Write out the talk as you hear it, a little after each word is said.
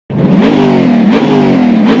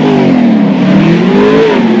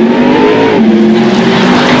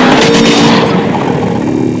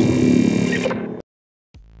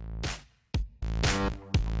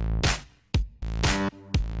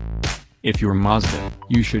If you're Mazda,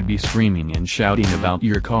 you should be screaming and shouting about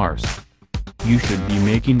your cars. You should be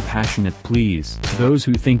making passionate pleas to those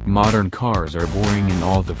who think modern cars are boring and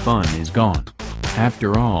all the fun is gone.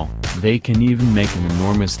 After all, they can even make an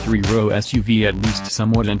enormous 3-row SUV at least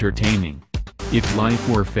somewhat entertaining. If life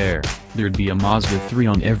were fair, there'd be a Mazda 3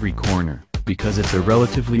 on every corner, because it's a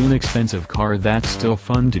relatively inexpensive car that's still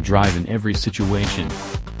fun to drive in every situation.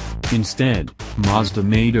 Instead, Mazda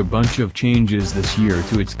made a bunch of changes this year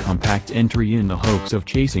to its compact entry in the hopes of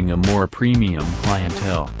chasing a more premium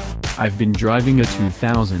clientele. I've been driving a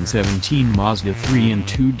 2017 Mazda 3 in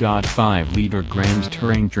 2.5-liter Grand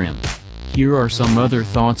Touring trim. Here are some other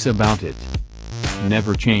thoughts about it.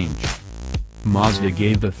 Never change. Mazda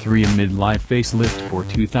gave the 3 a mid-life facelift for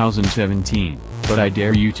 2017, but I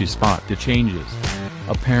dare you to spot the changes.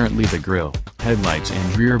 Apparently the grille, headlights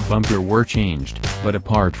and rear bumper were changed, but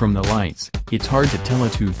apart from the lights, it's hard to tell a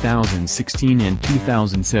 2016 and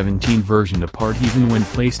 2017 version apart even when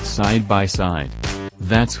placed side by side.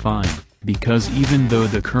 That's fine, because even though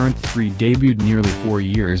the current 3 debuted nearly 4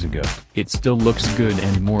 years ago, it still looks good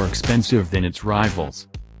and more expensive than its rivals.